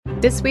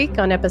This week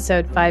on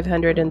episode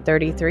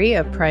 533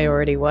 of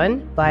Priority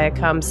One,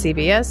 Viacom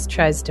CBS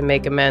tries to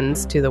make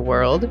amends to the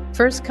world.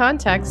 First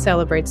Contact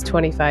celebrates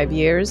 25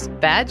 years.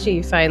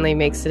 Badgie finally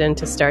makes it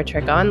into Star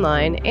Trek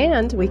Online,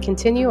 and we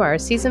continue our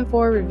Season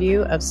 4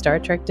 review of Star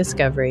Trek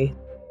Discovery.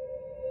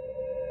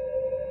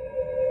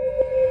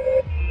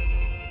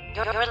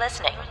 You're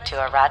listening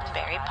to a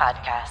Roddenberry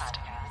podcast.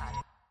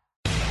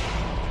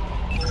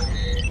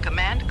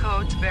 Command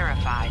codes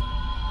verified.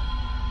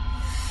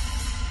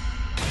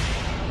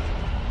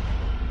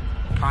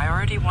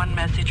 Priority 1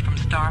 message from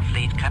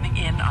Starfleet coming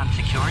in on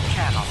secured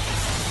channel.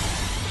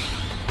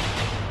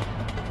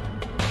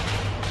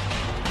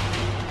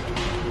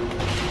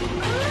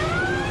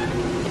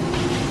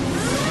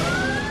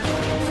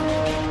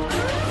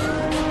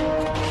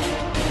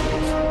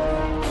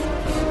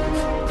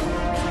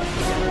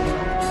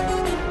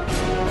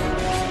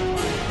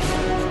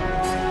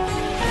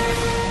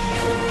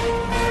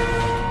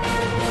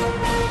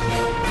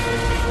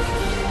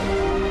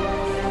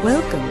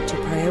 Welcome to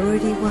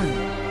Priority One.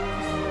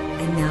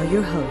 And now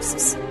your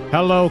hosts.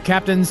 Hello,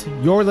 Captains.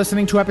 You're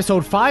listening to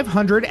episode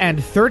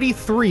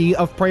 533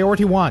 of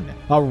Priority One,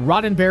 a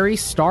Roddenberry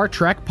Star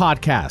Trek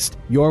podcast,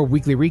 your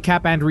weekly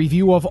recap and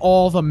review of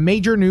all the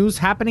major news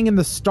happening in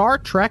the Star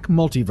Trek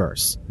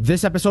multiverse.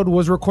 This episode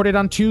was recorded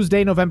on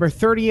Tuesday, November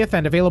 30th,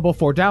 and available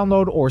for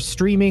download or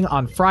streaming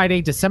on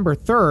Friday, December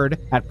 3rd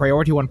at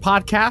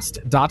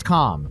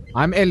PriorityOnePodcast.com.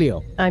 I'm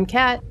Elio. I'm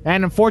Kat.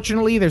 And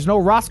unfortunately, there's no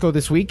Roscoe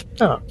this week.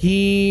 Oh.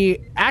 He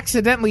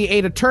accidentally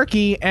ate a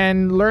turkey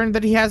and learned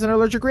that he has an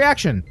allergic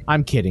reaction.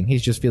 I'm kidding.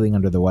 He's just feeling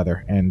under the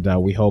weather, and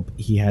we hope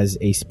he has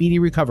a speedy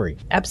recovery.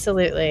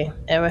 Absolutely.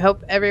 And we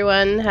hope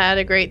everyone had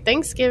a great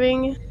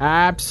Thanksgiving.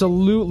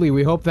 Absolutely.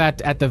 We hope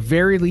that at the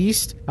very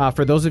least,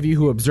 for those of you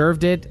who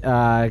observed it,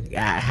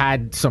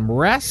 had some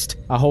rest.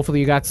 Hopefully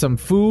you got some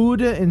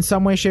food in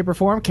some way, shape, or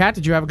form. Kat,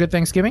 did you have a good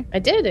Thanksgiving? I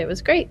did. It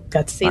was great.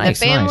 Got to see the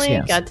family,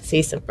 yes. Got to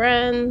see some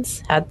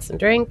friends, had some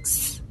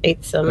drinks.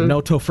 Ate some...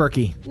 No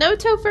tofurkey. No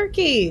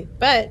tofurkey,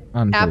 but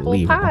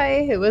apple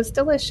pie. It was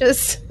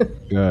delicious.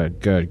 Good.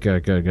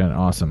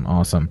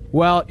 Awesome.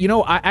 Well, you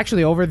know,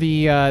 actually over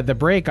the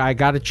break, I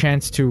got a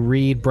chance to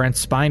read Brent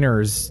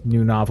Spiner's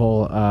new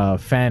novel,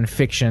 fan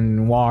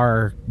fiction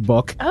noir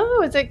book.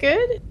 Oh, is it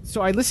good? So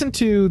I listened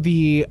to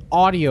the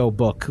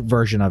audiobook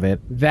version of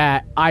it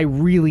that I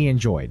really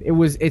enjoyed.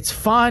 It's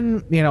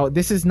fun. You know,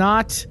 this is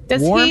not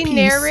Does War he and Peace,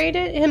 narrate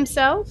it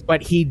himself?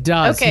 But he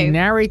does. Okay. He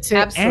narrates it.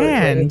 Absolutely.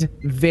 And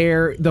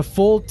the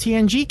full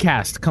TNG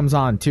cast comes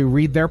on to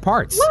read their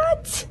parts.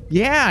 What?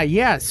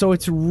 Yeah. So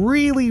it's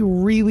really,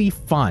 really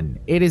fun.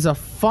 It is a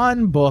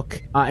fun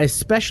book,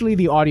 especially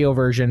the audio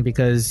version,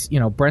 because, you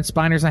know, Brent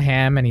Spiner's a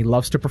ham and he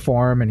loves to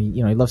perform and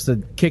he loves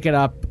to kick it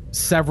up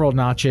several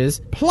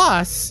notches.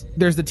 Plus,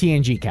 there's the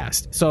TNG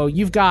cast. So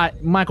you've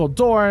got Michael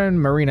Dorn,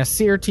 Marina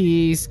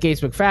Sirtis,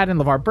 Gates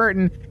McFadden, LeVar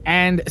Burton,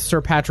 and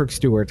Sir Patrick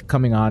Stewart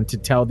coming on to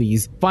tell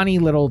these funny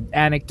little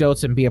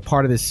anecdotes and be a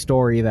part of this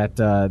story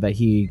that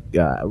he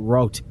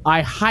wrote.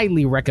 I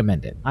highly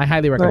recommend it.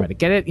 Right.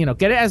 Get it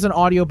as an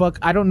audiobook.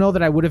 I don't know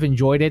that I would have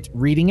enjoyed it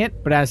reading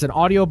it, but as an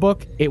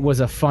audiobook, it was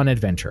a fun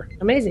adventure.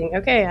 Amazing.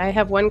 Okay, I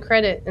have 1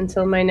 credit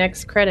until my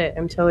next credit.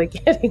 I'm totally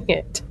getting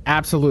it.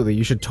 Absolutely.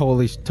 You should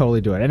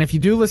totally do it. And if you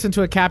do listen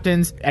to it,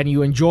 Captains, and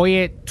you enjoy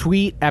it,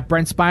 tweet at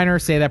Brent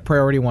Spiner, say that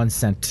Priority One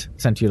sent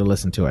you to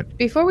listen to it.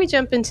 Before we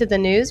jump into the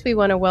news, we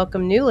want to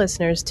welcome new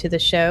listeners to the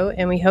show,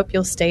 and we hope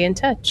you'll stay in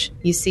touch.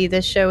 You see,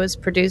 this show is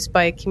produced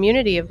by a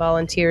community of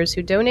volunteers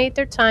who donate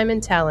their time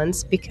and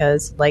talents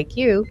because, like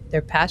you,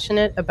 they're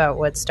passionate about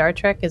what Star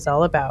Trek is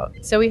all about.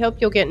 So we hope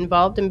you'll get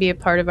involved and be a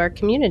part of our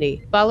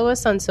community. Follow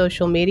us on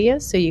social media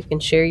so you can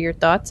share your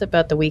thoughts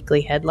about the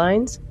weekly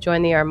headlines.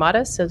 Join the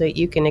Armada so that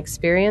you can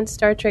experience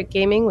Star Trek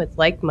gaming with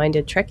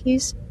like-minded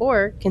Trekkies,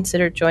 or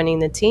consider joining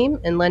the team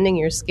and lending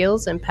your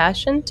skills and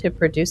passion to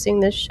producing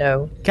this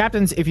show.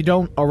 Captains, if you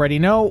don't already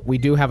know, we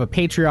do have a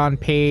Patreon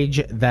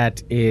page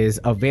that is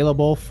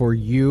available for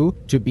you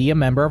to be a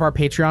member of our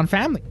Patreon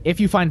family. If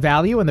you find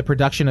value in the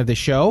production of the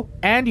show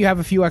and you have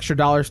a few extra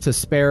dollars to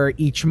spare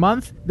each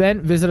month,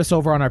 then visit us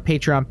over on our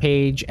Patreon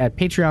page at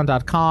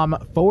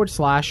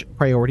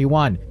patreon.com/Priority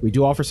One. We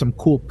do offer some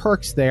cool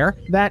perks there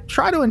that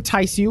try to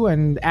entice you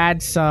and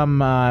add some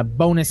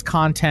bonus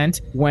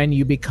content when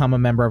you become a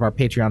member of our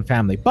Patreon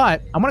family.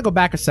 But I want to go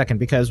back a second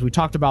because we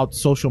talked about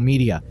social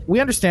media. We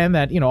understand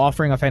that,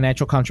 offering a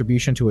financial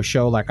contribution to a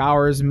show like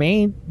ours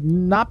may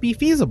not be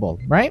feasible,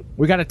 right?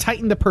 We got to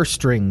tighten the purse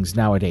strings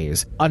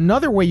nowadays.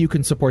 Another way you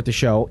can support the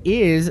show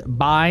is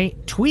by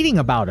tweeting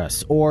about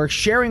us or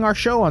sharing our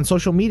show on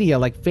social media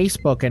like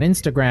Facebook and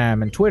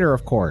Instagram and Twitter,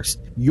 of course.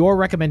 Your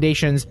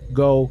recommendations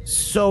go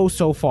so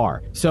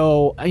far.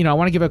 So, I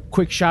want to give a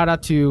quick shout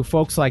out to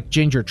folks like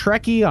Ginger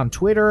Trekkie on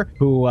Twitter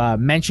who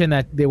mentioned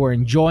that they were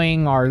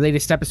enjoying our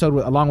latest episode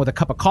along with a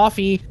cup of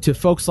coffee, to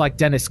folks like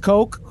Dennis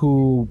Koch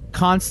who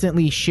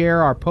constantly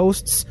share our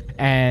posts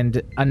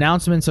and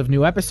announcements of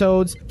new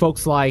episodes.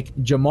 Folks like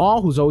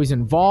Jamal, who's always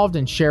involved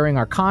in sharing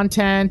our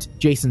content,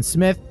 Jason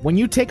Smith. When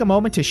you take a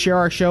moment to share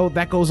our show,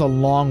 that goes a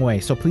long way.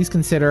 So please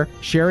consider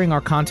sharing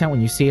our content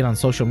when you see it on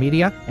social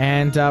media,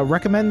 and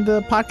recommend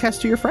the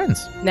podcast to your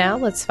friends. Now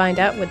let's find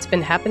out what's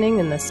been happening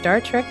in the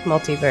Star Trek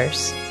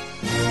multiverse.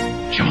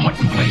 Jim, what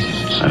in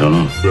blazes? I don't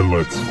know. Then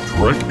let's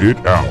trek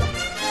it out.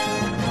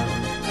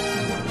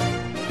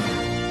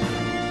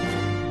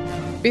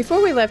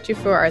 Before we left you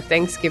for our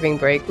Thanksgiving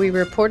break, we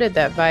reported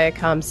that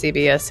Viacom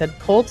CBS had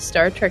pulled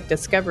Star Trek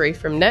Discovery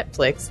from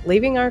Netflix,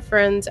 leaving our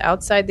friends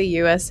outside the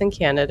US and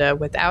Canada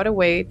without a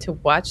way to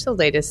watch the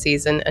latest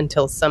season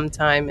until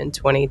sometime in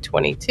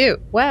 2022.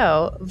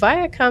 Well,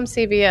 Viacom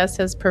CBS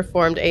has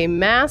performed a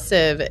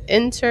massive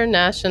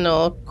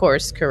international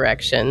course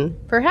correction.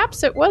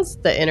 Perhaps it was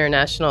the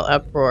international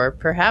uproar.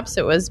 Perhaps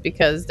it was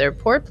because their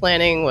poor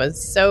planning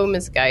was so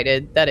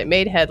misguided that it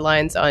made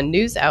headlines on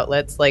news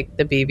outlets like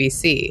the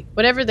BBC.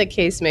 Whatever the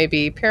case may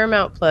be,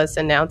 Paramount Plus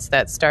announced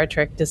that Star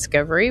Trek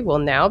Discovery will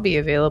now be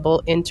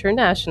available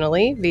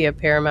internationally via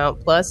Paramount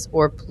Plus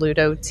or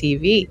Pluto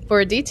TV. For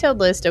a detailed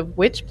list of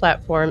which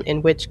platform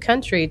in which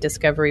country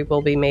Discovery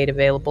will be made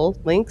available,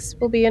 links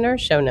will be in our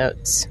show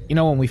notes. You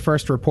know, when we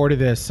first reported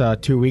this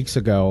 2 weeks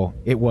ago,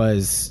 it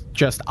was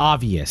just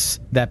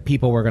obvious that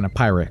people were going to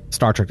pirate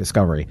Star Trek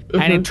Discovery.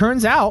 Mm-hmm. And it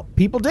turns out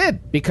people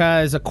did,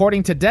 because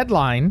according to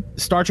Deadline,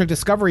 Star Trek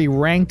Discovery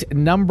ranked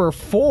number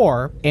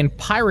 4 in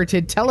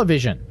pirated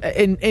television.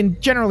 In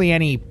generally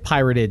any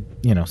pirated,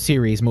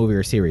 series, movie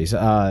or series.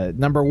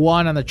 Number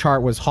 1 on the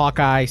chart was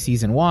Hawkeye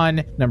Season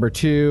 1. Number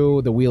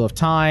 2, The Wheel of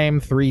Time.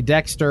 3,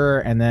 Dexter.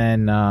 And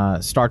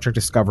then Star Trek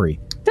Discovery.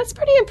 That's a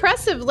pretty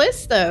impressive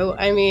list, though.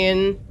 I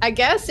mean, I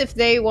guess if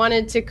they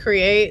wanted to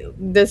create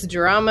this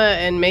drama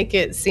and make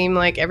it seem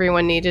like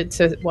everyone needed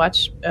to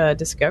watch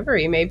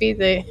Discovery, maybe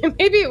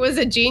it was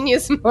a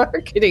genius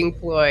marketing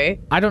ploy.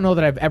 I don't know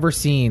that I've ever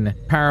seen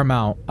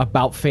Paramount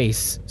about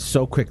face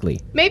so quickly.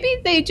 Maybe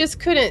they just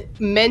couldn't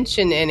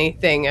mention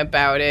anything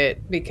about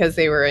it because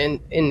they were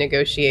in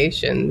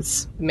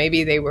negotiations.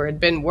 Maybe they had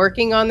been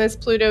working on this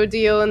Pluto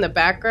deal in the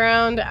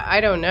background.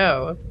 I don't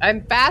know.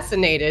 I'm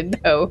fascinated,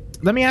 though.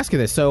 Let me ask you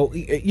this. So,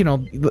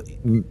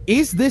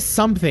 is this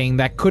something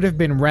that could have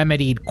been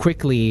remedied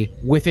quickly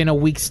within a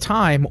week's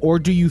time, or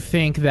do you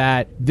think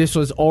that this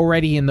was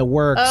already in the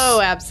works?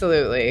 Oh,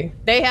 absolutely.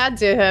 They had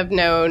to have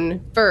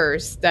known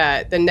first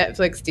that the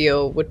Netflix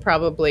deal would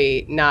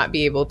probably not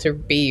be able to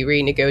be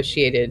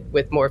renegotiated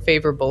with more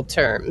favorable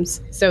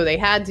terms. So they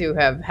had to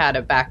have had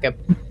a backup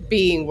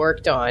being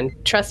worked on.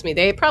 Trust me,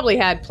 they probably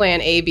had plan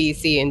A, B,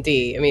 C, and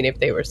D. I mean, if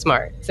they were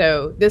smart.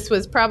 So this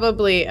was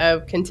probably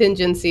a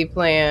contingency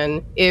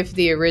plan if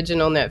the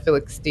original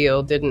Netflix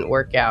deal didn't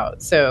work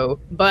out. So,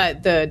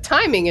 but the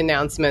timing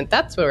announcement,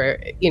 that's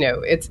where,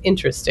 it's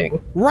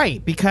interesting.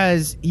 Right,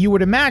 because you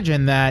would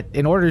imagine that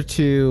in order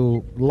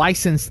to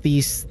license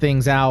these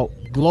things out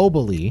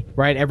globally,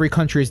 right? Every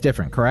country is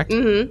different, correct?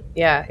 Mm-hmm.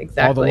 Yeah,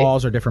 exactly. All the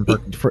laws are different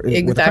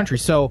exactly. with the country.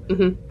 So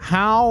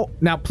how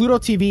now Pluto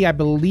TV, I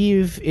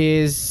believe,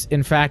 is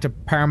in fact a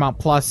Paramount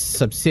Plus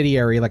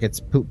subsidiary. Like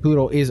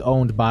Pluto is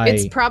owned by.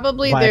 It's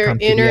probably their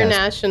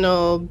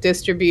international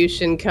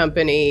distribution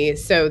company.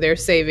 So they're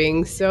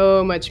saving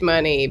so much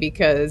money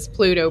because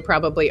Pluto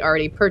probably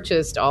already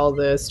purchased all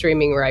the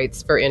streaming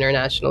rights for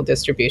international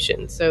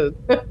distribution. So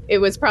it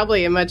was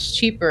probably a much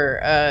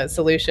cheaper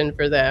solution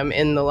for them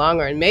in the long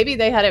run. Maybe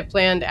they had it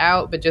planned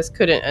out but just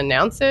couldn't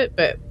announce it.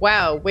 But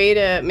wow, way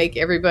to make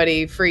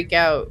everybody freak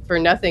out for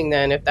nothing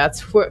then, if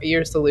that's what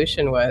your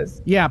solution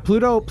was. Yeah,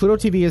 Pluto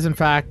TV is in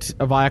fact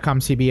a Viacom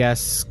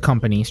CBS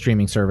company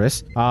streaming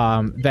service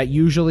that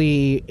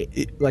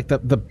usually, like the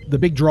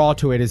big draw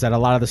to it is that a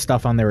lot of the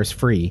stuff on there is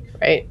free.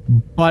 Right.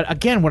 But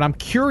again, what I'm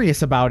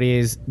curious about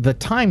is the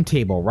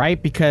timetable,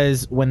 right?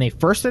 Because when they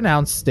first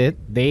announced it,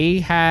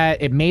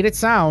 it made it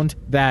sound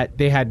that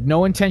they had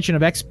no intention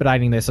of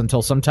expediting this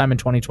until sometime in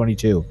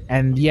 2022.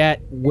 And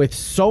yet, with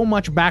so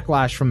much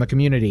backlash from the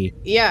community...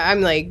 Yeah,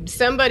 I'm like,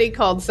 somebody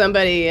called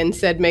somebody and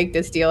said, make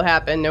this deal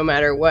happen no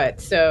matter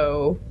what.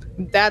 So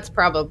that's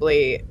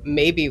probably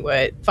maybe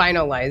what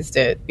finalized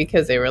it,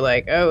 because they were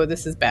like, oh,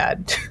 this is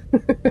bad.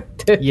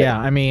 Yeah,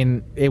 I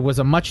mean, it was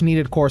a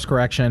much-needed course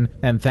correction,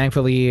 and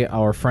thankfully,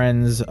 our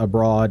friends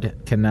abroad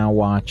can now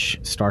watch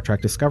Star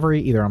Trek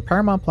Discovery either on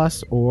Paramount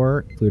Plus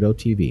or Pluto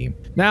TV.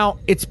 Now,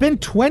 it's been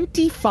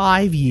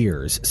 25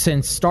 years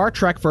since Star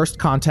Trek First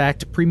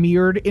Contact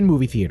premiered in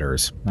movie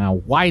theaters. Now,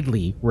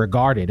 widely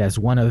regarded as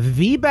one of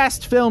the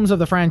best films of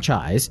the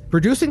franchise,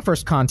 producing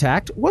First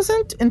Contact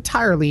wasn't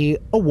entirely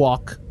a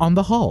walk on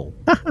the hull.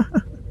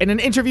 In an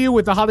interview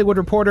with The Hollywood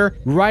Reporter,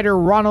 writer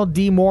Ronald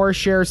D. Moore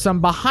shares some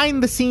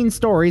behind-the-scenes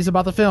stories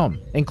about the film,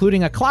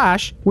 including a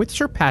clash with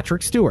Sir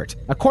Patrick Stewart.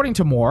 According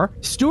to Moore,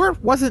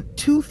 Stewart wasn't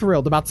too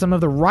thrilled about some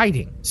of the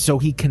writing, so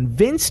he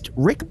convinced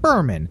Rick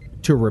Berman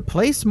to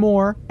replace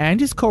Moore and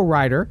his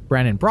co-writer,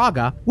 Brannon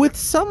Braga, with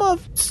some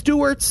of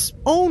Stewart's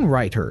own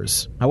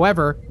writers.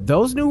 However,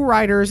 those new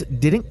writers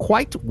didn't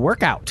quite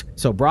work out,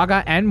 so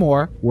Braga and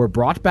Moore were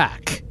brought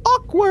back.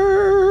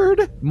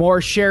 Awkward.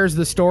 Moore shares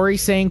the story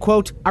saying,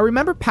 quote, I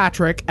remember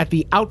Patrick at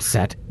the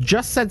outset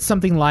just said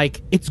something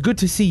like, it's good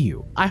to see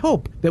you. I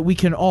hope that we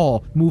can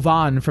all move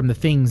on from the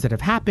things that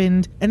have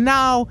happened, and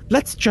now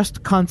let's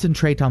just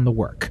concentrate on the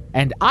work.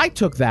 And I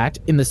took that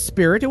in the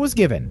spirit it was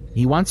given.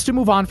 He wants to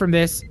move on from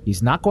this.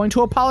 He's not going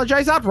to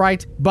apologize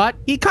outright, but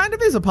he kind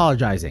of is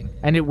apologizing,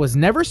 and it was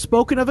never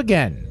spoken of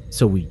again.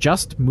 So we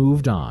just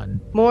moved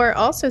on. Moore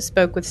also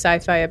spoke with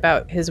Sci-Fi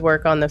about his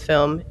work on the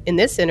film. In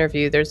this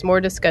interview, there's more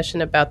discussion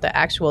about the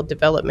actual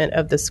development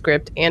of the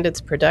script and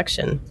its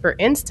production. For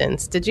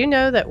instance, did you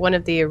know that one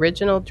of the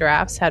original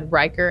drafts had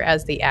Riker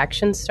as the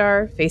action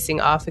star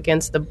facing off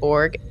against the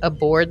Borg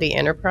aboard the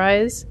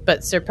Enterprise?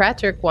 But Sir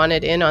Patrick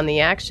wanted in on the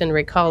action,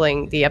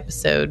 recalling the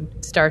episode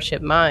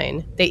Starship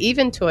Mine. They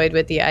even toyed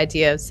with the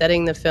idea of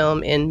setting the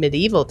film in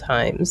medieval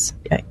times.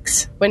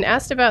 Yikes. When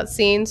asked about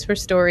scenes for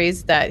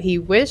stories that he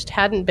wished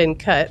hadn't been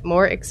cut,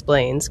 Moore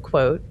explains,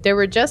 quote, there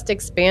were just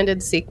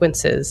expanded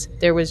sequences.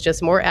 There was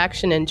just more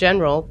action in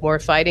general, more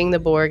fighting the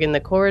Borg in the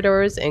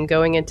corridors and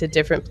going into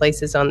different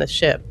places on the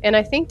ship. And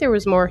I think there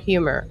was more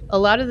humor. A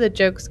lot of the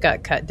jokes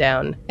got cut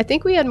down. I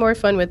think we had more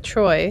fun with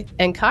Troy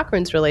and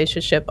Cochrane's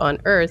relationship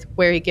on Earth,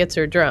 where he gets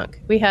her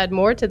drunk. We had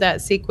more to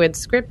that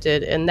sequence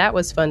scripted, and that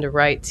was fun to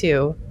write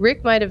too.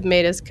 Rick might have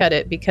made us cut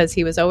it because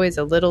he was always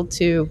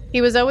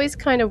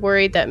kind of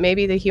worried that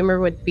maybe the humor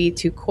would be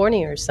too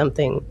corny or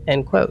something,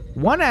 end quote.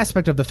 One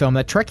aspect of the film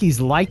that Trekkies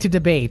like to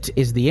debate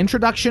is the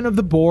introduction of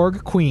the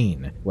Borg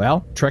Queen.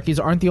 Well,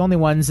 Trekkies aren't the only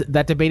ones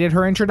that debated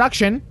her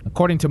introduction.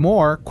 According to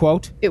Moore,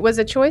 quote, it was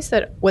a choice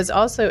that was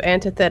also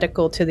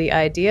antithetical to the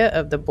idea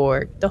of the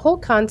Borg. The whole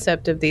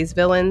concept of these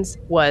villains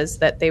was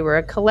that they were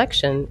a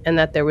collection and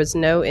that there was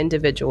no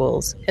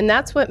individuals. And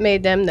that's what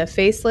made them the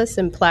faceless,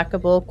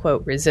 implacable,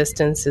 quote,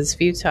 resistance is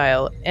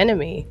futile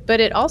enemy.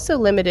 But it also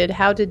limited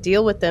how to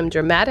deal with them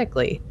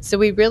dramatically. So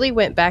we really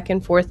went back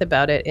and forth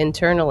about it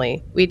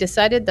internally. We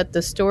decided that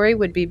the story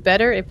would be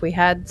better if we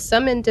had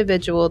some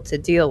individual to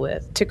deal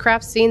with, to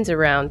craft scenes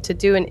around, to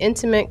do an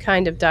intimate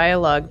kind of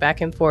dialogue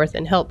back and forth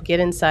and help get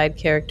inside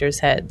characters'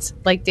 heads,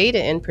 like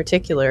Data in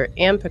particular,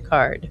 and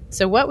Picard.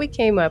 So what we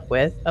came up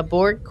with, a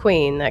Borg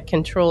queen that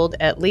controlled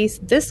at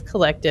least this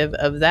collective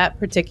of that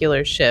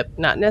particular ship,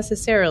 not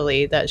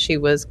necessarily that she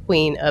was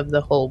queen of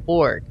the whole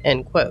Borg,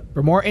 end quote.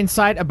 For more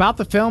insight about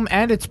the film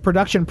and its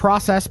production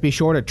process, be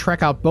sure to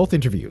check out both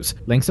interviews.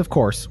 Links, of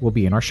course, will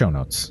be in our show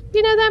notes.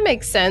 You know, that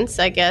makes sense,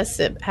 I guess,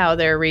 how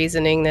they're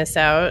reasoning this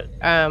out.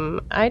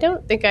 I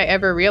don't think I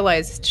ever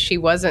realized she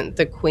wasn't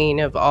the queen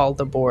of all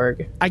the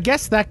Borg. I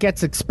guess that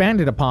gets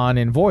expanded upon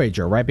in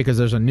Voyager, right? Because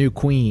there's a new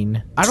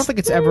queen. I don't think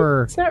it's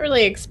ever... It's not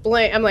really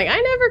explained. I'm like, I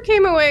never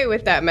came away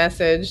with that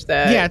message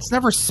that... Yeah, it's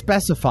never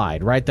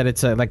specified, right? That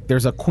it's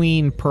there's a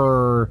queen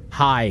per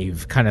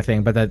hive kind of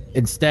thing, but that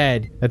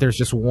instead that there's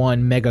just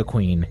one mega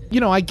queen. You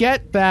know, I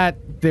get that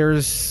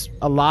there's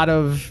a lot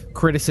of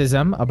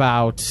criticism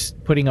about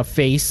putting a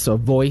face, a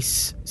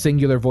voice,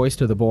 singular voice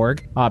to the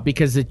Borg,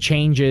 because it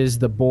changes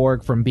the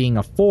Borg from being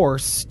a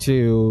force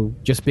to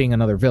just being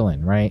another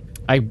villain, right?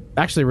 I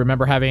actually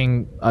remember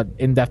having an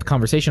in-depth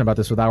conversation about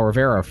this with Al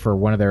Rivera for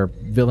one of their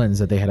villains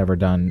that they had ever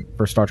done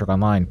for Star Trek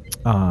Online,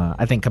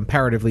 I think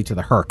comparatively to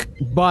the Herc.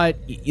 But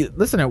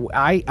listen,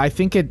 I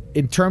think it,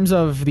 in terms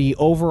of the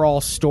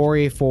overall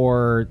story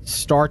for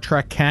Star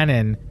Trek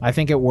canon, I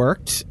think it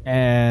worked.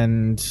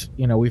 And,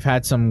 you know, we've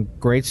had some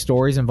great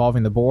stories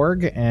involving the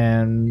Borg,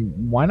 and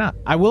why not?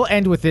 I will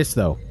end with this,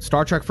 though.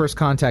 Star Trek First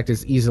Contact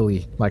is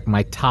easily like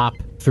my top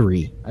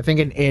 3. I think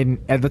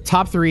in at the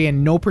top 3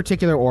 in no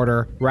particular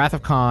order: Wrath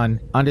of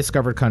Khan,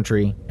 Undiscovered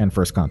Country, and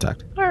First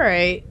Contact. All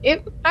right.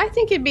 I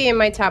think it'd be in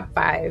my top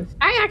 5.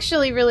 I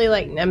actually really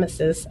like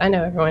Nemesis. I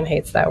know everyone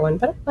hates that one,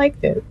 but I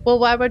liked it. Well,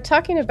 while we're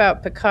talking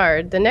about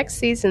Picard, the next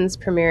season's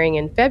premiering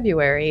in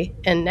February,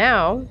 and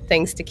now,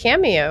 thanks to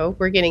Cameo,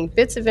 we're getting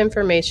bits of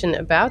information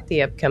about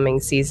the upcoming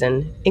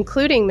season,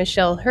 including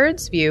Michelle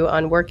Hurd's view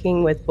on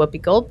working with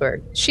Whoopi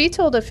Goldberg. She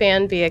told a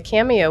fan via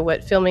Cameo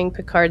what filming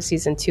Picard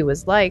Season 2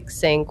 was like,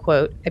 saying,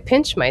 quote, I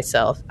pinch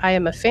myself. I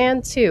am a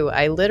fan too.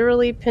 I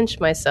literally pinch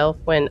myself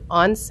when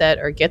on set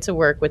or get to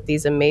work with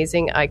these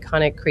amazing,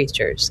 iconic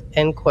creatures,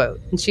 end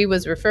quote. And she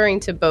was referring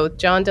to both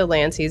John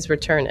Delancey's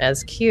return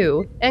as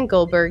Q and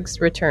Goldberg's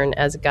return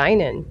as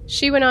Guinan.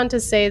 She went on to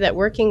say that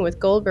working with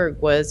Goldberg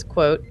was,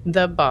 quote,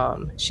 the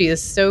bomb. She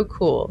is so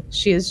cool.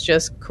 She is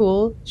just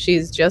cool. She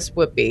is just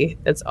Whoopi.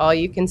 That's all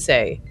you can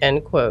say,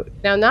 end quote.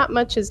 Now, not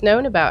much is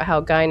known about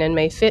how Guinan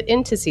may fit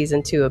into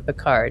Season 2 of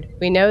Picard.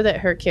 We know that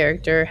her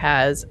character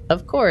has,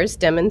 of course,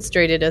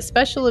 demonstrated a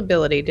special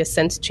ability to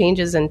sense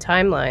changes in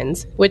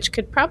timelines, which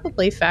could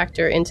probably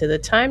factor into the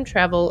time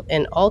travel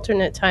and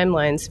alternate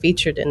timelines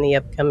featured in the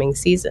upcoming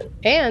season.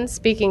 And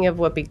speaking of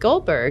Whoopi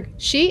Goldberg,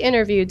 she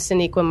interviewed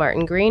Sonequa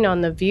Martin Green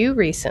on The View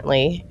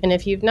recently, and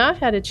if you've not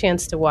had a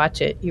chance to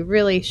watch it, you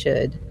really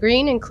should.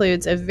 Green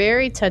includes a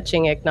very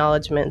touching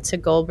acknowledgement to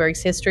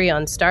Goldberg's history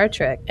on Star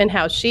Trek and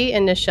how she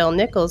and Nichelle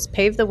Nichols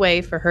paved the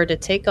way for her to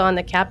take on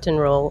the captain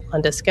role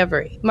on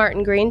Discovery.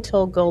 Martin Green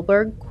told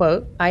Goldberg, quote,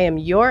 quote, "I am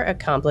your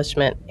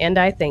accomplishment, and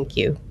I thank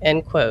you,"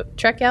 end quote.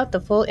 Check out the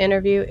full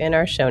interview in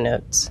our show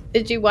notes.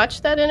 Did you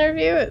watch that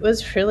interview? It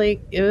was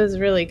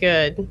really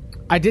good.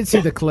 I did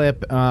see the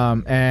clip,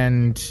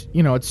 and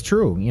it's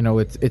true.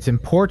 It's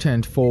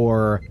important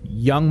for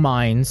young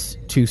minds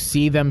to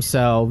see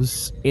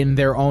themselves in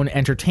their own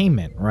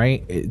entertainment,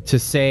 right? To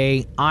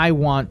say, I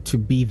want to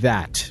be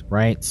that,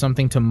 right?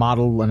 Something to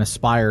model and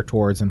aspire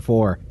towards and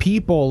for.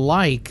 People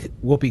like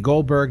Whoopi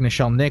Goldberg,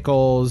 Nichelle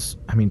Nichols,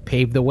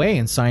 paved the way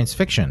in science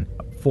fiction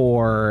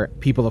for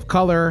people of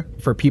color,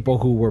 for people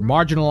who were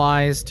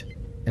marginalized.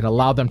 It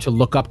allowed them to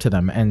look up to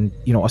them and,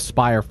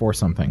 aspire for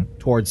something,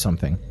 towards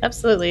something.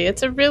 Absolutely.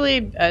 It's a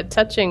really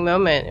touching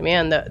moment.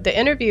 Man, the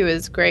interview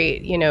is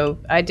great.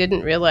 I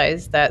didn't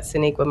realize that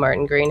Sonequa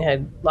Martin Green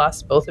had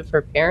lost both of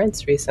her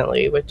parents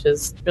recently, which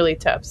is really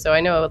tough. So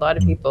I know a lot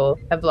of people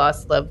have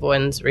lost loved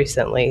ones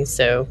recently.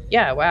 So,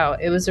 yeah, wow.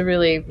 It was a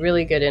really,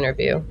 really good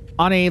interview.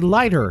 On a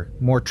lighter,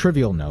 more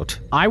trivial note,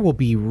 I will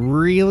be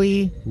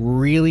really,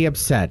 really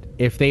upset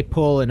if they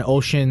pull an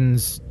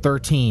Ocean's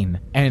 13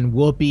 and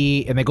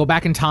they go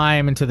back in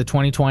time into the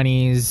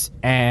 2020s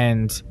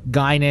and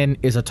Guinan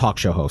is a talk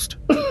show host.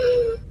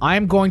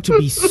 I'm going to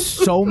be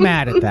so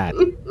mad at that.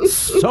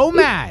 So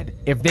mad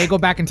if they go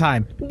back in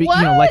time.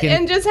 What?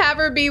 And just have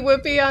her be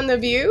Whoopi on The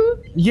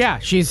View? Yeah,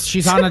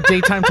 she's on a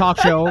daytime talk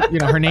show.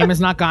 Her name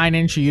is not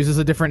Guinan. She uses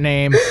a different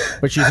name,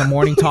 but she's a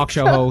morning talk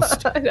show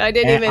host. I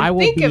didn't even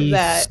think of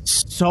that.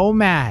 So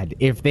mad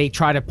if they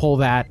try to pull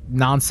that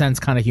nonsense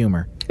kind of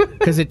humor,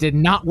 because it did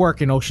not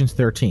work in Ocean's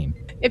 13.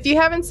 If you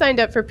haven't signed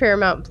up for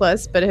Paramount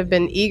Plus but have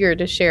been eager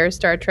to share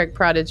Star Trek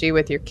Prodigy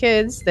with your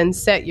kids, then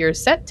set your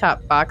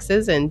set-top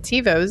boxes and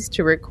TiVos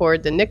to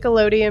record the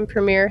Nickelodeon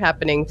premiere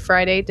happening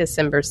Friday,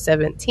 December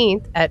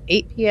 17th at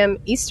 8 p.m.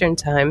 Eastern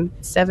Time,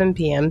 7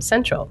 p.m.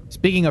 Central.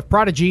 Speaking of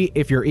Prodigy,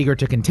 if you're eager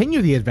to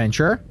continue the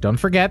adventure, don't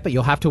forget that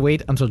you'll have to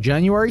wait until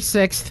January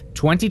 6th,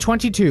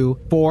 2022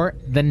 for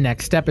the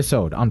next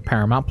episode on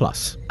Paramount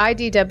Plus.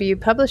 IDW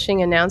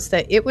Publishing announced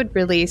that it would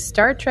release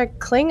Star Trek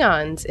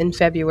Klingons in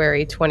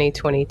February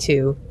 2022.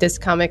 This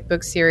comic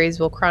book series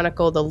will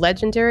chronicle the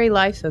legendary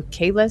life of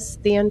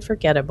Kahless the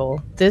Unforgettable.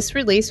 This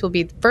release will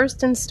be the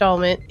first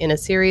installment in a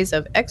series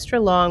of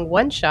extra-long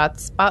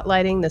one-shots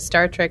spotlighting the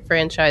Star Trek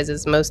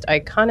franchise's most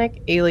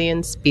iconic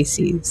alien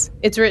species.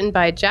 It's written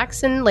by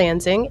Jackson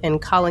Lansing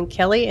and Colin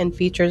Kelly and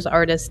features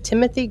artist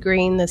Timothy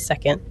Green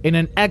II. In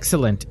an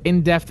excellent,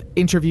 in-depth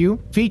interview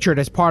featured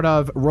as part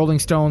of Rolling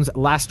Stone's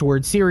Last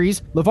Word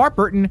series, LeVar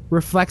Burton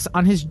reflects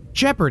on his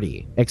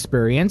Jeopardy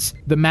experience,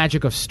 the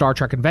magic of Star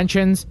Trek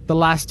conventions, the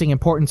lasting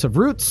importance of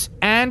roots,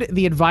 and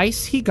the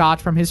advice he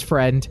got from his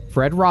friend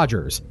Fred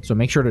Rogers. So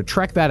make sure to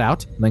check that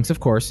out. Links, of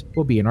course,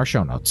 will be in our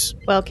show notes.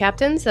 Well,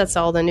 Captains, that's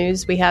all the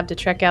news we have to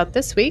check out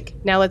this week.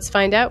 Now let's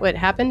find out what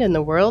happened in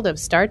the world of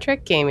Star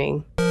Trek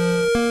gaming.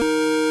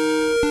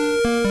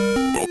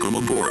 Welcome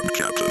aboard,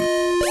 Captain.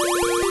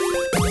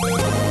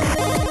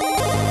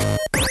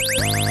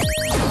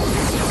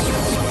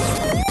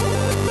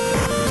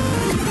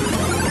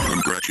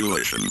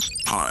 Congratulations,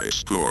 high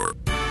score.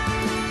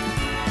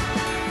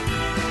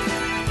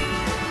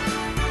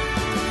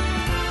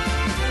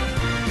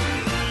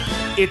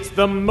 It's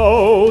the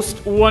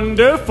most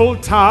wonderful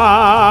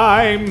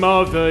time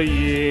of the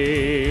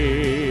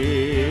year,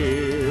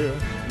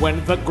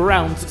 when the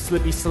ground's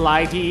slippy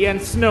slidey and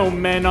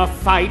snowmen are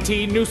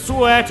fighty, new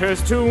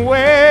sweaters to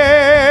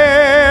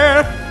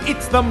wear.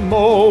 It's the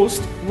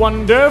most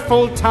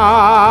wonderful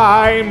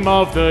time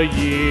of the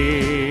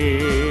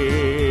year.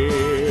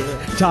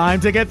 Time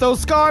to get those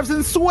scarves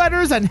and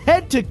sweaters and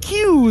head to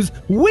Q's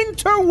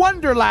Winter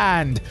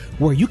Wonderland,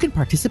 where you can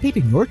participate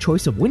in your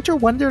choice of Winter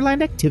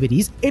Wonderland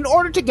activities in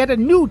order to get a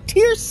new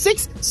Tier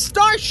 6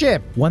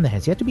 starship, one that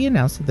has yet to be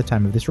announced at the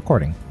time of this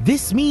recording.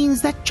 This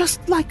means that just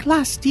like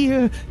last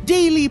year,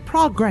 daily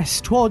progress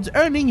towards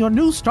earning your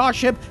new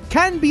starship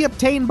can be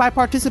obtained by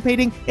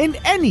participating in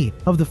any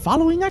of the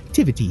following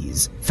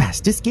activities: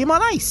 Fastest Game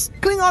on Ice,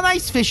 Klingon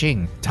Ice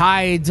Fishing,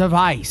 Tides of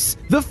Ice,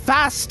 The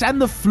Fast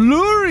and the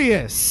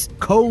Furious,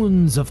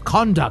 Cones of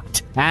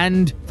Conduct,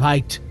 and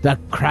Fight the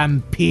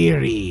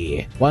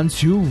Krampiri.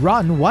 Once you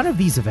run one of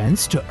these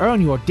events to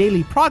earn your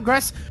daily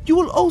progress, you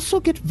will also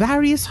get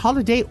various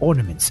holiday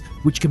ornaments,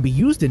 which can be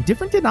used in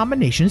different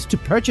denominations to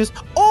purchase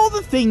all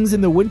the things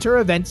in the winter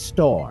event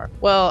store.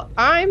 Well,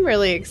 I'm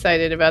really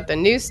excited about the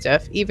new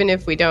stuff, even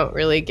if we don't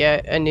really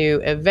get a new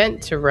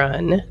event to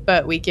run,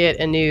 but we get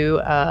a new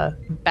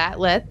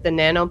Batleth, the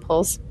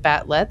Nanopulse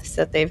Batleths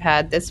that they've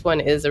had. This one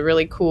is a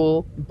really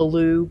cool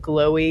blue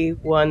glowy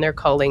one they're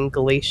calling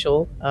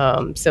Glacial.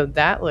 So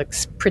that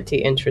looks pretty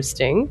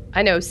interesting.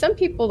 I know some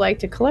people like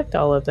to collect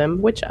all of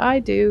them, which I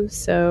do,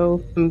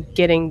 so I'm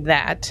getting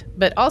that.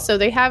 But also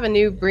they have a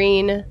new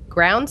Breen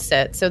ground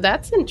set. So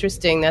that's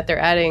interesting that they're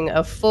adding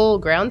a full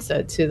ground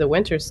set to the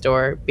winter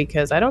store,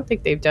 because I don't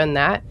think they've done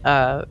that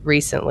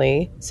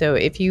recently. So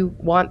if you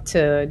want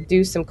to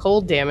do some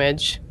cold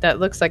damage, that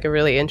looks like a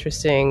really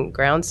interesting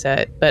ground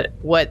set. But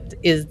what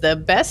is the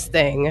best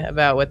thing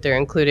about what they're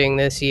including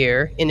this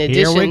year, in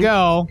addition, here we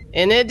go,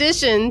 in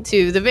addition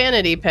to the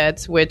vanity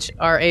pets, which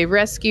are a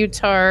rescue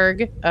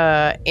targ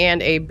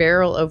and a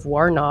barrel of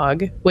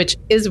Warnog, which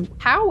is,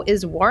 how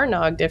is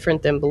Warnog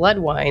different than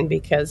Bloodwine?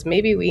 Because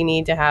maybe we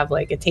need to have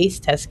like a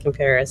taste test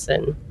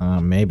comparison.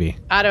 Maybe.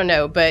 I don't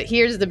know, but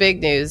here's the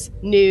big news.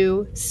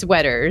 New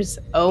sweaters.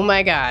 Oh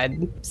my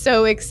God.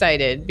 So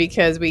excited,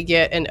 because we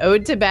get an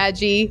ode to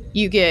Badgie.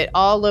 You get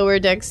all Lower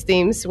Decks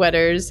themed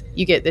sweaters.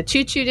 You get the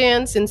Choo Choo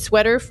Dance in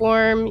sweater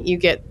form. You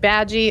get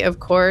Badgie, of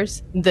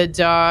course, the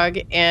dog,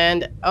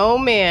 and oh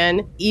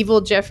man,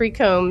 evil Jeffrey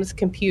Combs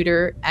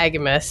computer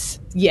Agamus.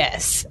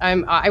 Yes,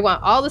 I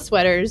want all the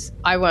sweaters.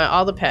 I want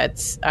all the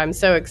pets. I'm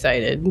so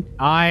excited.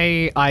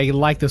 I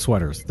like the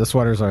sweaters. The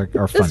sweaters are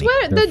funny.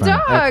 The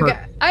dog.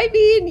 I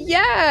mean,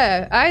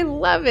 yeah, I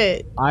love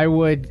it. I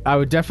would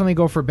definitely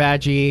go for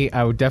Badgie.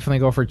 I would definitely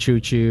go for Choo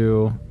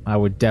Choo. I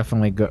would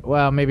definitely go.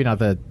 Well, maybe not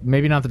the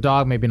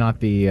dog. Maybe not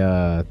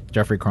the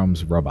Jeffrey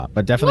Combs robot,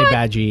 but definitely What?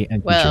 Badgie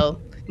and Choo Choo.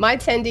 Well, my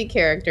Tendi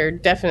character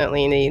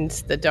definitely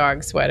needs the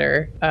dog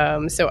sweater,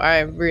 so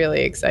I'm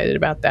really excited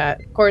about that.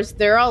 Of course,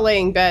 they're all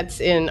laying bets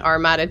in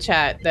Armada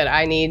chat that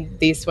I need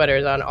these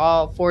sweaters on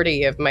all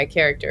 40 of my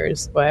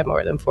characters. Well, I have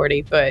more than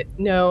 40, but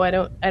no, I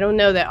don't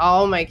know that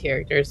all my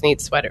characters need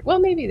sweater. Well,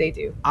 maybe they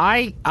do.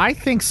 I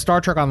think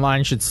Star Trek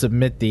Online should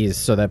submit these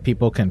so that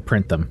people can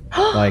print them,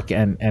 like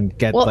and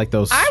get like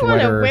those I sweater.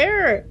 want to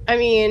wear. I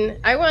mean,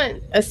 I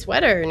want a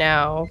sweater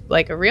now,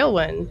 like a real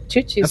one.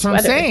 Choo Choo That's sweater.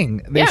 what I'm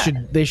saying.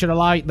 They should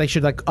allow. They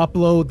should like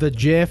upload the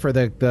GIF or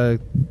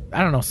the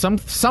I don't know,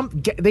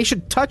 they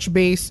should touch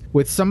base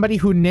with somebody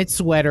who knits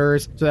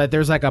sweaters so that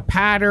there's like a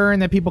pattern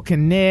that people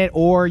can knit,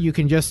 or you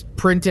can just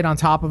print it on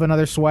top of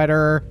another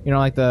sweater, you know,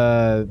 like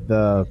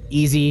the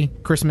easy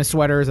Christmas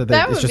sweaters that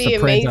it's just a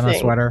print on a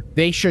sweater.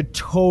 They should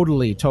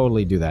totally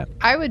do that.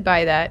 I would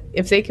buy that.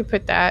 If they could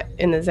put that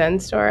in the Zen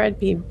store, I'd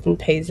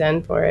pay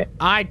Zen for it.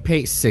 I'd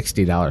pay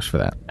 $60 for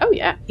that. Oh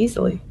yeah,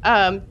 easily.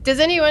 Does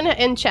anyone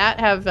in chat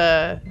have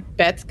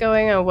bets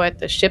going on what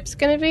the ship's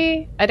going to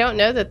be? I don't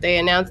know that they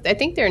announced. I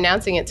think they're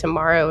announcing it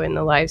tomorrow in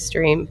the live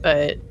stream,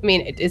 but I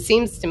mean, it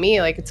seems to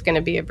me like it's going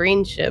to be a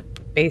Breen ship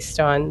based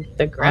on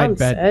the ground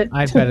set.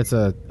 I bet it's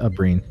a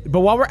Breen.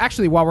 But while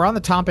we're on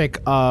the topic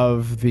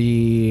of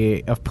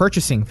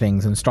purchasing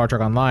things in Star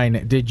Trek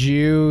Online, did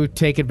you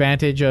take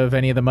advantage of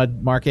any of the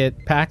Mud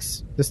Market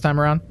packs this time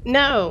around?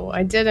 No,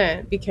 I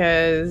didn't,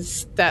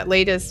 because that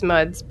latest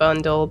Muds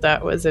bundle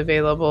that was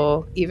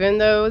available, even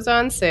though it was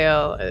on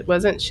sale, it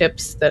wasn't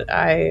ships that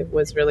I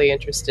was really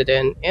interested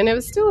in, and it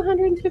was still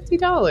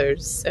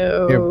 $150.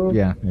 So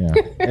yeah.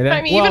 And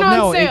I mean, even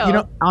on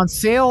sale. On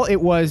sale it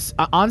was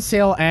on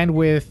sale, and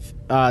with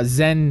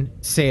Zen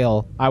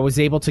sale, I was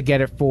able to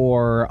get it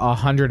for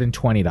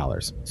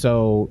 $120.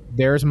 So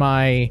there's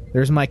my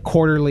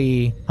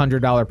quarterly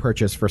 $100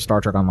 purchase for Star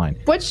Trek Online.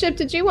 What ship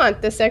did you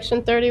want? The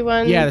Section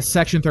 31? Yeah, the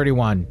Section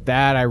 31.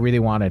 That I really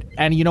wanted.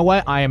 And you know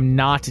what? I am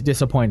not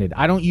disappointed.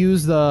 I don't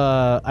use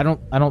I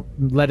don't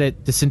let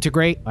it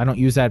disintegrate. I don't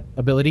use that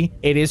ability.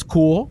 It is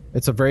cool.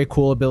 It's a very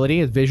cool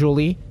ability. It's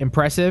visually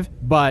impressive,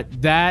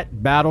 but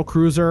that battle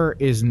cruiser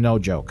is no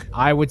joke.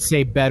 I would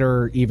say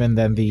better even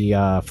than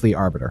the Fleet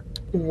Arbiter.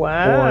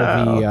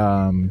 Wow.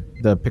 Or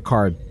the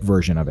Picard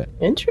version of it.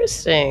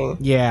 Interesting.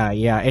 Yeah.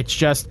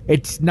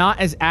 It's not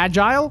as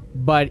agile,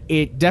 but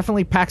it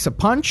definitely packs a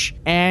punch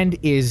and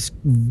is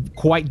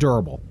quite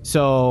durable.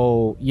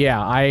 So yeah,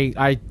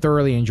 I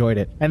thoroughly enjoyed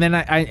it. And then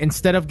I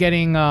instead of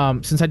getting,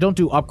 since I don't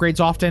do upgrades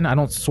often, I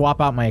don't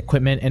swap out my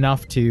equipment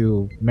enough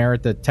to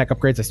merit the tech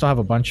upgrades. I still have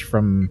a bunch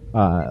from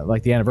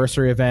like the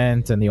anniversary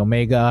event and the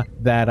Omega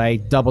that I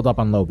doubled up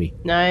on Lobi.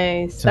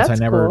 Nice. Since That's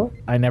cool.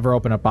 I never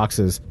open up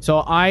boxes.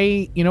 So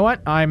you know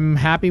what? I'm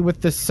happy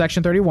with this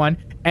Section 31.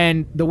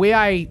 And the way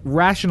I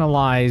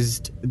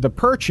rationalized the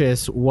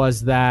purchase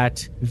was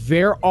that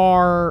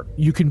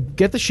you can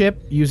get the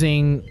ship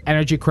using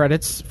energy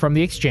credits from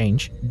the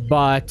exchange,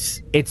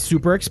 but it's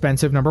super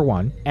expensive, number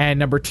one. And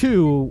number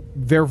two,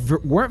 there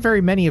weren't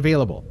very many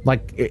available.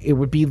 Like it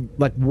would be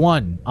like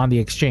one on the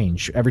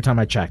exchange every time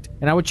I checked.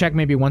 And I would check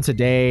maybe once a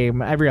day,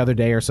 every other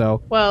day or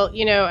so. Well,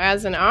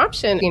 as an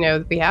option,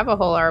 we have a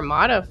whole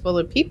armada full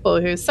of people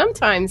who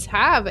sometimes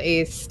have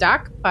a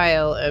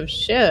stockpile of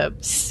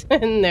ships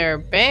in their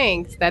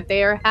banks that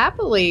they are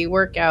happily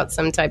work out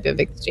some type of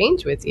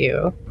exchange with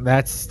you.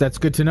 That's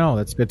good to know.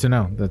 That's good to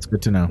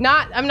know.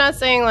 I'm not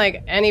saying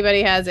like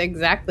anybody has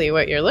exactly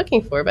what you're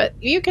looking for, but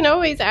you can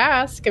always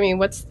ask. I mean,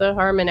 what's the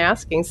harm in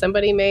asking?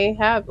 Somebody may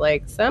have,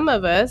 like some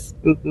of us,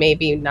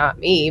 maybe not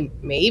me,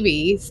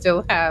 maybe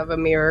still have a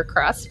Mirror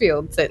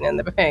Crossfield sitting in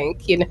the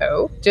bank,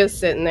 just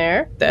sitting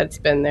there. That's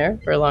been there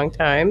for a long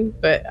time,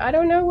 but I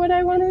don't know what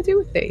I want to do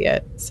with it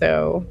yet.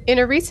 So in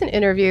a recent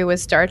interview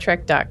with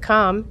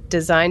StarTrek.com,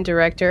 design director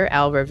director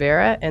Al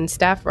Rivera and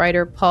staff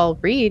writer Paul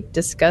Reed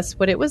discuss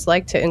what it was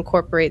like to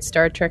incorporate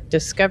Star Trek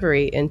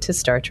Discovery into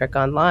Star Trek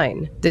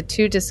Online. The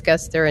two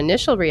discussed their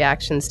initial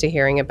reactions to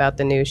hearing about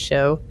the new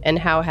show and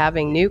how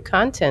having new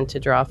content to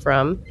draw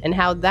from and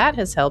how that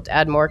has helped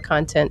add more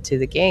content to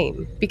the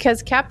game.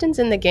 Because captains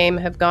in the game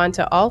have gone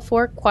to all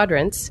 4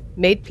 quadrants,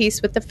 made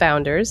peace with the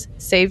Founders,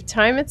 saved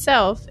time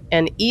itself,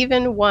 and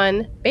even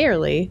won,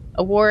 barely,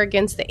 a war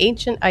against the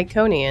ancient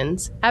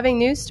Iconians, having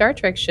new Star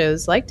Trek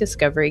shows like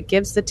Discovery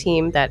gives the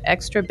team that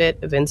extra bit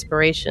of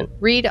inspiration.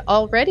 Reed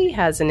already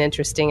has an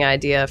interesting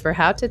idea for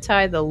how to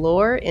tie the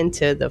lore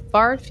into the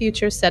far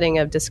future setting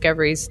of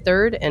Discovery's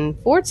 3rd and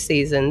 4th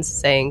seasons,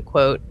 saying,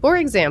 quote, "For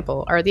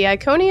example, are the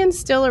Iconians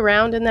still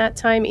around in that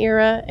time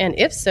era? And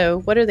if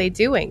so, what are they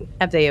doing?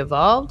 Have they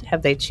evolved?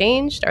 Have they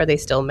changed? Are they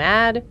still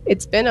mad?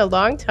 It's been a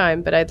long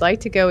time, but I'd like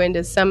to go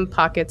into some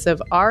pockets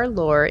of our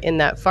lore in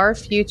that far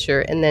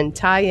future and then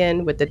tie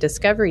in with the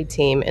Discovery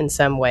team in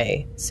some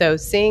way. So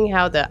seeing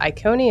how the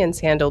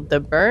Iconians handled the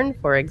burn,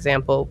 for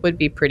example, would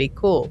be pretty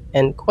cool,"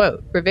 end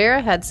quote.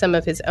 Rivera had some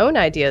of his own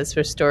ideas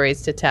for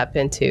stories to tap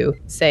into,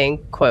 saying,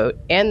 quote,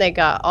 "And they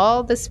got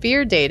all the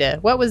sphere data.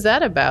 What was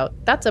that about?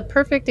 That's a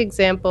perfect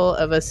example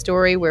of a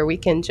story where we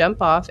can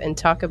jump off and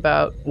talk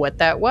about what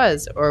that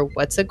was, or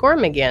what's a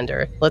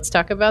Gormagander. Let's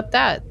talk about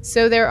that.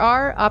 So there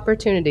are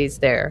opportunities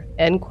there,"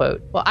 end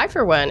quote. Well, I,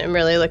 for one, am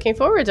really looking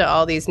forward to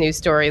all these new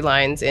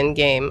storylines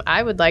in-game.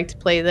 I would like to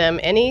play them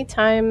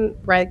anytime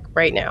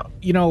right now.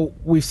 You know,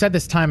 we've said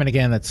this time and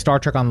again that Star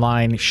Trek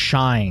Online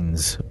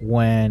shines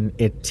when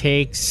it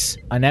takes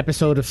an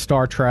episode of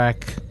Star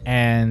Trek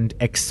and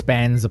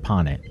expands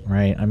upon it,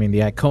 right? I mean, the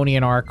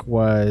Iconian arc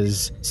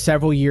was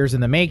several years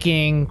in the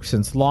making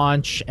since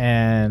launch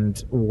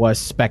and was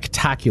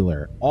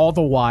spectacular, all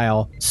the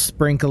while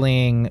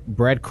sprinkling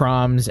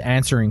breadcrumbs,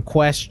 answering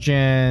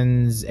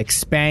questions,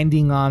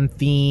 expanding on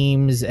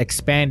themes,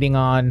 expanding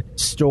on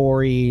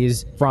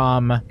stories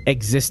from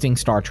existing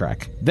Star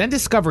Trek. Then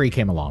Discovery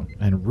came along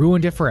and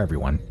ruined it for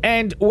everyone.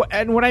 And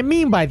what I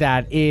mean by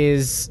that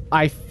is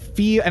I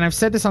feel, and I've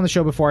said this on the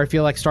show before, I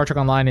feel like Star Trek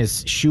Online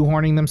is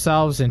shoehorning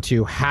themselves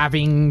into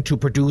having to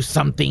produce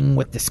something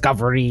with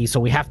Discovery, so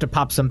we have to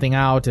pop something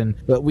out, and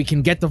we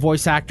can get the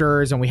voice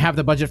actors, and we have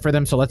the budget for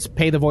them, so let's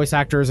pay the voice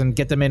actors and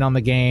get them in on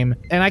the game.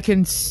 And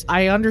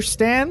I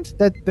understand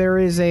that there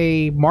is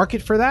a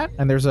market for that,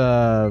 and there's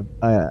a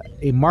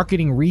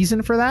marketing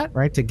reason for that,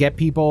 right? To get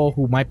people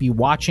who might be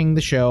watching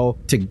the show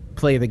to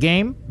play the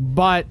game,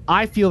 but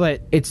I feel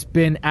that it's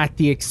been at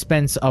the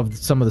expense of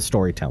some of the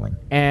storytelling.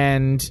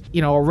 And,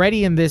 you know,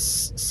 already in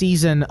this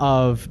season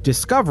of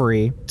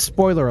Discovery,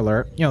 spoiler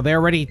alert, you know, they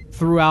already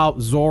threw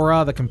out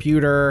Zora, the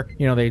computer,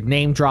 you know, they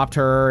name dropped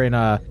her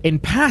in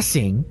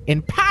passing,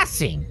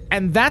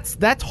 and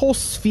that whole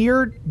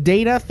sphere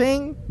data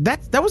thing,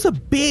 that was a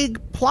big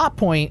plot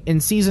point in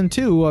season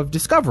 2 of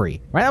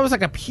Discovery, right? That was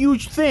like a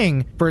huge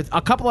thing for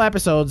a couple of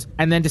episodes,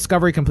 and then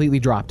Discovery completely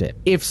dropped it.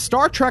 If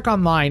Star Trek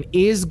Online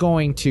is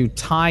going to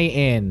tie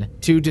in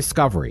to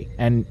Discovery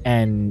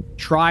and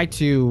try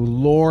to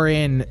lure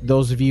in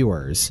those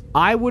viewers,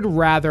 I would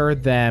rather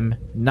them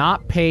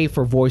not pay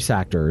for voice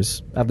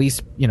actors, at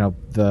least, you know,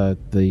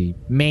 the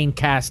main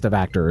cast of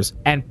actors,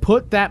 and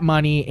put that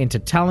money into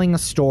telling a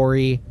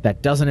story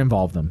that doesn't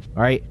involve them.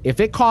 All right, if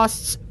it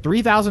costs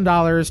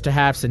 $3,000 to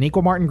have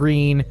Sonequa Martin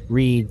Green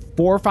read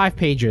 4 or 5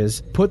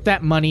 pages, put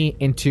that money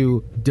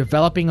into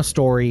developing a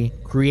story,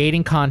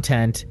 creating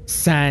content,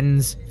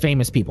 sans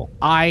famous people.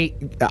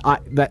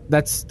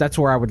 That's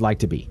where I would like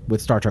to be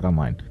with Star Trek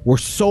Online. We're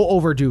so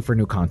overdue for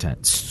new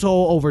content,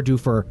 so overdue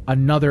for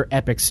another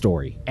epic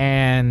story.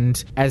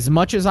 And as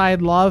much as I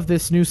love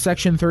this new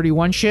Section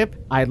 31 ship,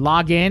 I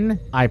log in,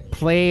 I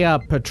play a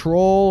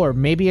patrol or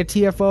maybe a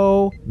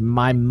TFO,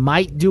 I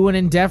might do an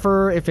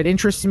Endeavor if it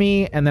interests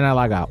me, and then I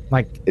log out.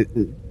 Like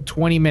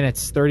 20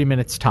 minutes, 30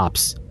 minutes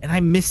tops. And I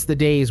miss the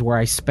days where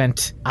I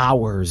spent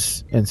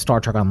hours in Star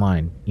Trek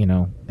Online, you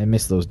know? I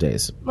miss those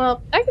days.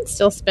 Well, I could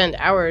still spend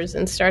hours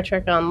in Star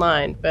Trek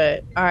Online,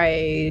 but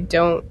I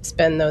don't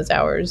spend those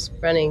hours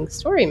running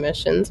story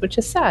missions, which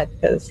is sad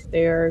because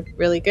they're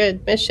really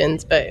good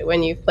missions. But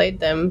when you've played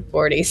them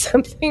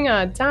 40-something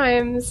odd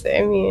times,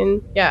 I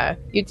mean, yeah,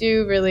 you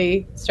do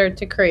really start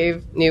to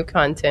crave new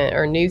content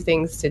or new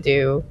things to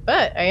do.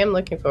 But I am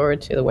looking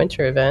forward to the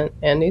winter event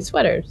and new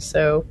sweaters.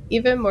 So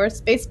even more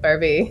Space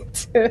Barbie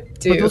to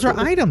do. But those are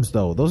items,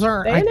 though. Those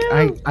are... I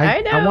know.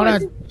 I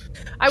want to...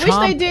 I wish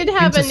they did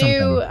have a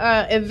new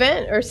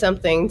event or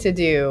something to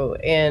do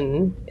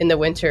in the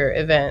winter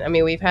event. I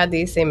mean, we've had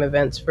these same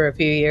events for a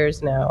few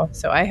years now.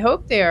 So I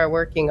hope they are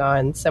working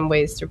on some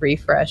ways to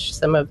refresh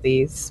some of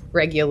these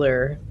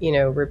regular, you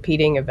know,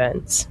 repeating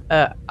events.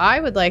 I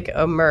would like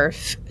a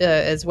Murph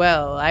as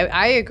well.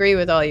 I agree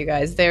with all you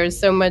guys. There's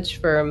so much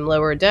from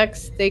Lower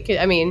Decks.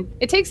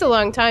 It takes a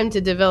long time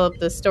to develop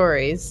the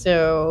stories.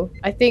 So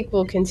I think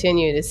we'll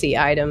continue to see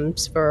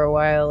items for a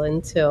while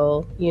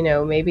until,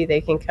 maybe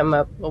they can come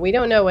up. Well, we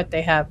don't know what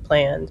they have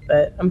planned,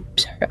 but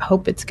I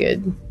hope it's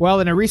good. Well,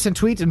 in a recent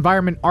tweet,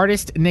 environment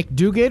artist Nick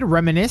Duguid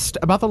reminisced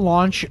about the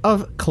launch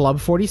of Club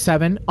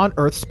 47 on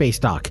Earth Space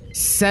Dock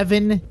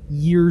 7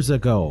 years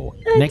ago.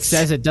 Nick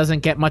says it doesn't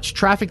get much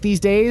traffic these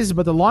days,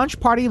 but the launch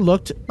party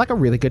looked like a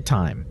really good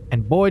time.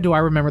 And boy, do I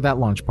remember that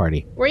launch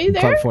party. Were you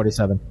there? Club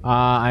 47.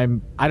 I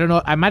don't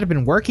know. I might have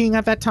been working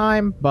at that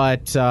time,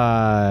 but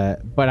I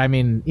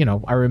mean,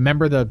 I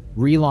remember the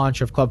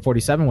relaunch of Club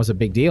 47 was a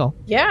big deal.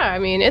 Yeah, I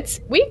mean,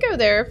 we go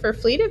there for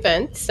fleet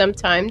events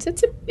sometimes.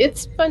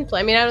 It's fun play.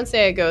 I mean, I don't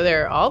say I go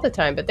there all the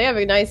time, but they have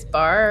a nice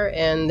bar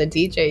and the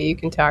DJ you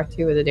can talk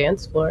to with a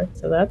dance floor.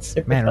 So that's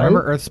super fun.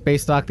 Remember Earth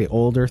Space Dock, the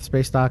old Earth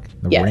Space Dock?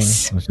 The ring.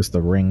 It was just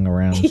the ring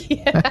around.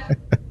 Yeah.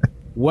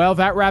 Well,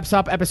 that wraps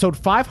up episode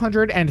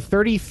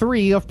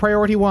 533 of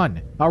Priority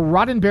One, a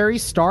Roddenberry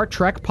Star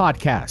Trek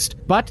podcast.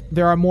 But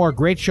there are more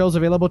great shows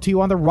available to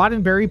you on the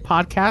Roddenberry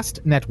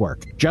Podcast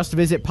Network. Just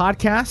visit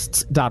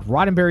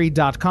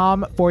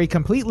podcasts.roddenberry.com for a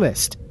complete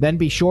list. Then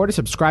be sure to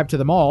subscribe to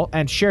them all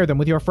and share them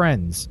with your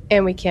friends.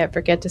 And we can't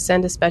forget to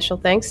send a special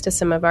thanks to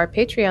some of our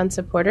Patreon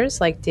supporters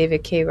like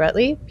David K.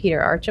 Rutley,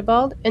 Peter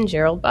Archibald, and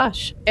Gerald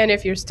Bosch. And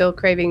if you're still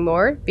craving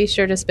more, be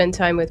sure to spend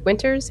time with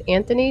Winters,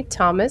 Anthony,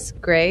 Thomas,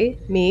 Gray,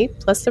 me,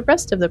 plus the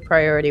rest of the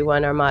Priority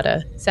One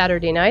Armada.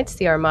 Saturday nights,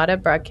 the Armada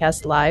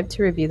broadcasts live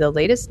to review the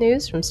latest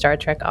news from Star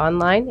Trek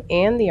Online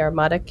and the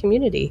Armada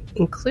community,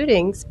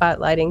 including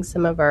spotlighting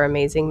some of our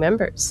amazing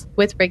members.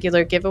 With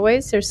regular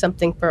giveaways, there's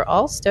something for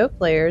all STO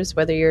players,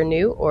 whether you're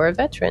new or a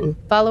veteran.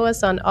 Follow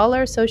us on all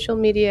our social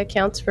media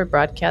accounts for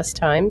broadcast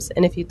times,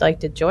 and if you'd like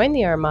to join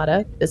the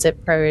Armada,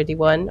 visit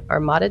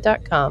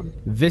PriorityOneArmada.com.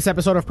 This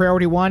episode of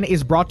Priority One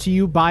is brought to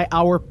you by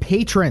our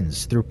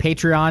patrons through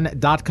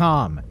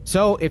Patreon.com.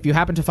 So if you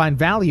happen to find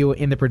value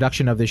in the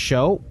production of this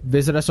show,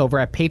 visit us over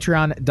at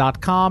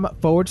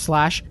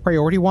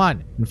Patreon.com/Priority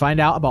One and find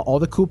out about all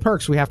the cool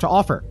perks we have to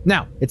offer.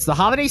 Now, it's the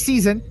holiday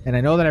season, and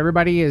I know that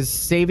everybody is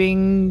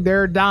saving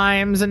their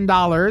dimes and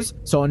dollars.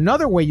 So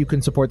another way you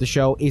can support the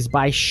show is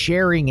by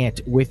sharing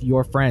it with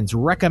your friends,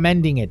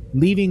 recommending it,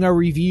 leaving a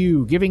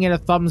review, giving it a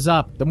thumbs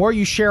up. The more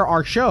you share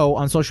our show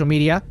on social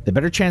media, the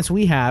better chance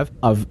we have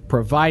of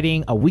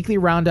providing a weekly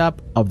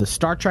roundup of the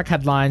Star Trek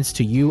headlines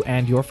to you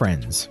and your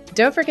friends.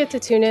 Don't forget to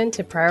tune in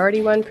to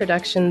Priority One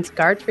Productions'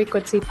 Guard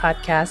Frequency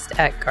podcast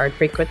at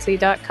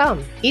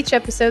guardfrequency.com. Each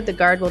episode, the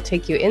Guard will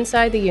take you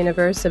inside the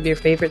universe of your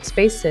favorite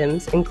space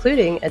sims,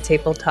 including a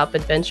tabletop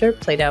adventure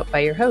played out by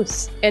your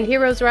hosts. And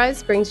Heroes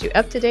Rise brings you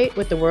up to date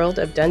with the world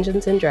of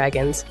Dungeons &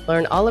 Dragons.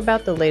 Learn all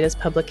about the latest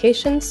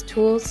publications,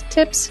 tools,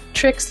 tips,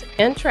 tricks,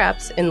 and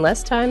traps in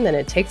less time than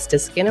it takes to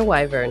skin a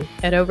wyvern.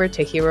 Head over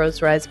to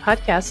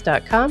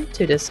heroesrisepodcast.com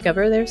to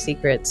discover their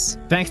secrets.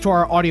 Thanks to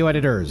our audio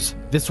editors.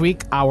 This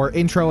week, our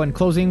intro and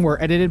closing were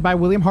edited by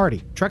William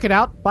Hardy. Check It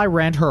Out by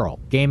Rand Hurl.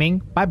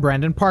 Gaming by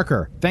Brandon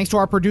Parker. Thanks to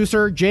our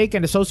producer, Jake,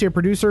 and associate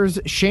producers,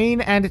 Shane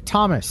and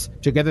Thomas.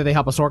 Together, they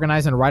help us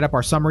organize and write up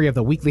our summary of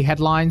the weekly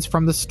headlines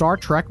from the Star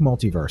Trek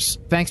multiverse.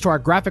 Thanks to our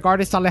graphic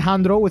artist,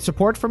 Alejandro, with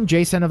support from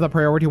Jason of the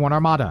Priority One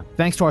Armada.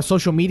 Thanks to our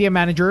social media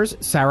managers,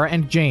 Sarah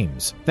and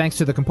James. Thanks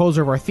to the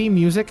composer of our theme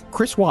music,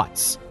 Chris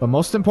Watts. But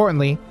most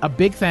importantly, a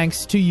big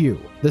thanks to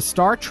you, the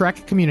Star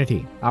Trek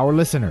community, our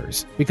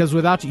listeners. Because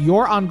without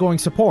your ongoing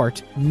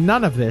support,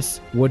 none of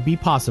this would be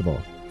possible.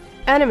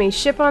 Enemy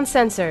ship on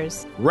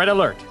sensors. Red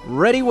alert.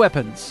 Ready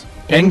weapons.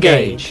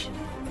 Engage.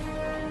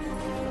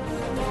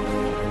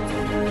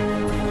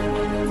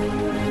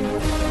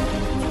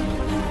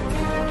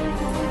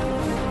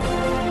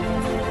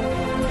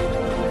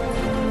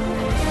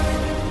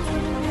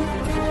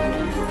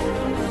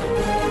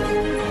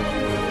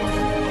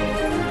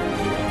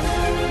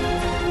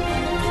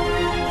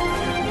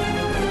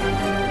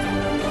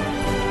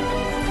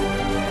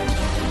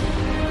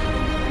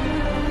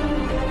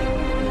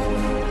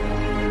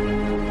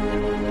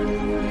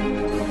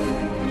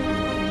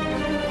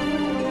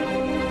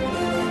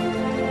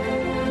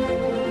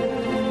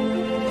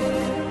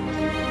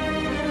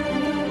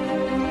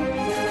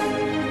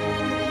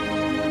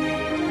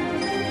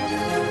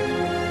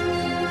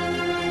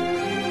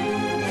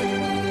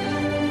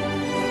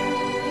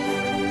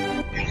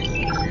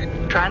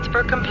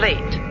 Transfer complete.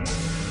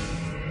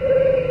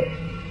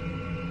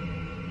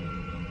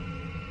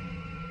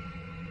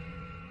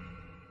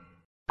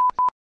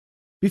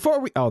 Before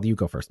we... Oh, you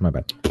go first. My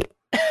bad.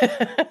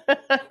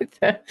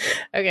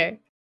 Okay.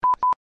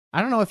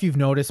 I don't know if you've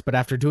noticed, but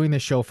after doing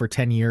this show for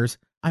 10 years,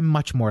 I'm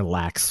much more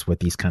lax with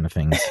these kind of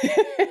things.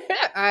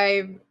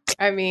 I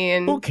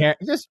mean... Who cares?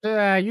 Just,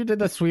 you did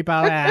the sweep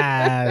out.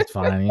 It's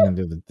fine. You can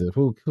do the...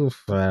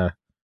 But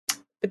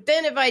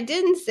then if I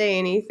didn't say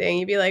anything,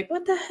 you'd be like,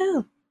 what the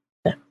hell?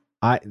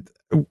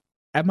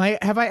 Have I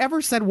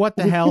ever said what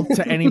the hell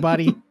to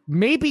anybody?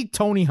 Maybe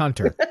Tony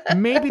Hunter.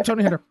 Maybe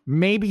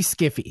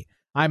Skiffy.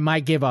 I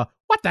might give a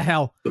what the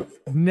hell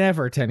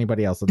never to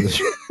anybody else on this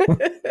show.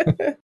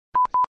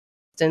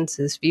 Distance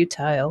is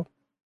futile.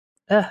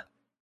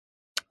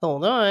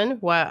 Hold on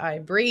while I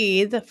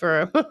breathe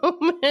for a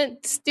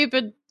moment.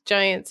 Stupid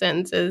giant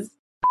sentences.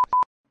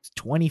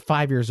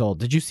 25 years old.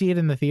 Did you see it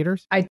in the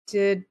theaters? I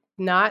did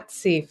not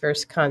see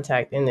First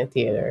Contact in the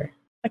theater.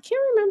 I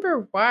can't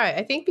remember why.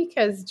 I think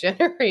because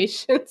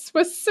Generations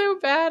was so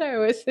bad,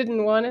 I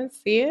didn't want to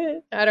see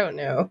it. I don't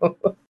know.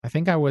 I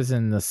think I was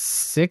in the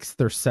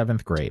 6th or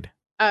 7th grade.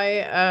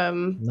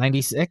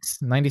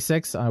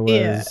 96. I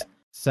was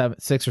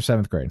 6th or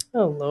 7th grade.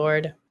 Oh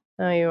Lord.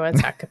 Oh, you want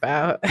to talk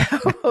about how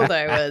old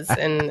I was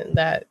in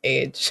that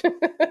age?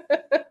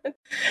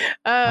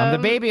 I'm the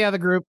baby of the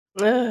group.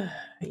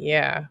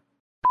 Yeah.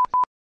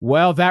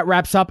 Well, that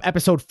wraps up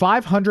episode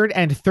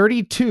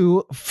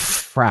 532.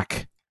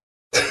 Frack.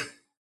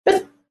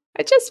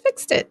 I just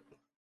fixed it.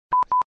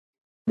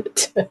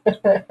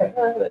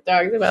 The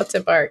dog's about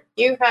to bark.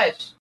 You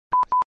hush.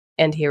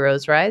 And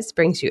Heroes Rise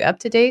brings you up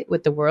to date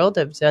with the world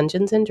of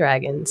Dungeons and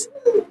Dragons.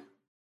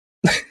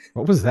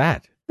 What was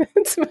that?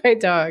 It's my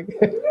dog.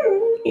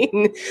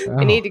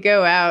 I need to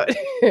go out.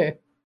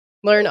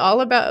 Learn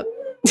all about...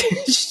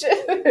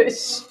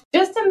 Shush.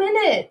 Just a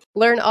minute.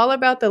 Learn all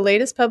about the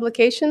latest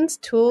publications,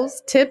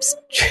 tools, tips.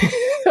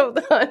 Hold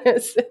on.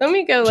 Let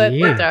me go let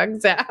the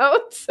dogs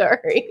out.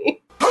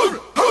 Sorry.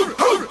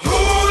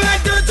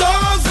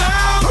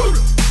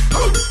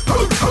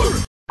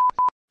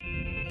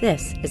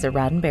 This is a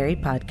Roddenberry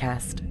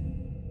podcast.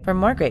 For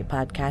more great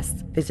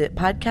podcasts, visit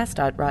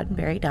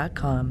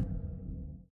podcast.roddenberry.com.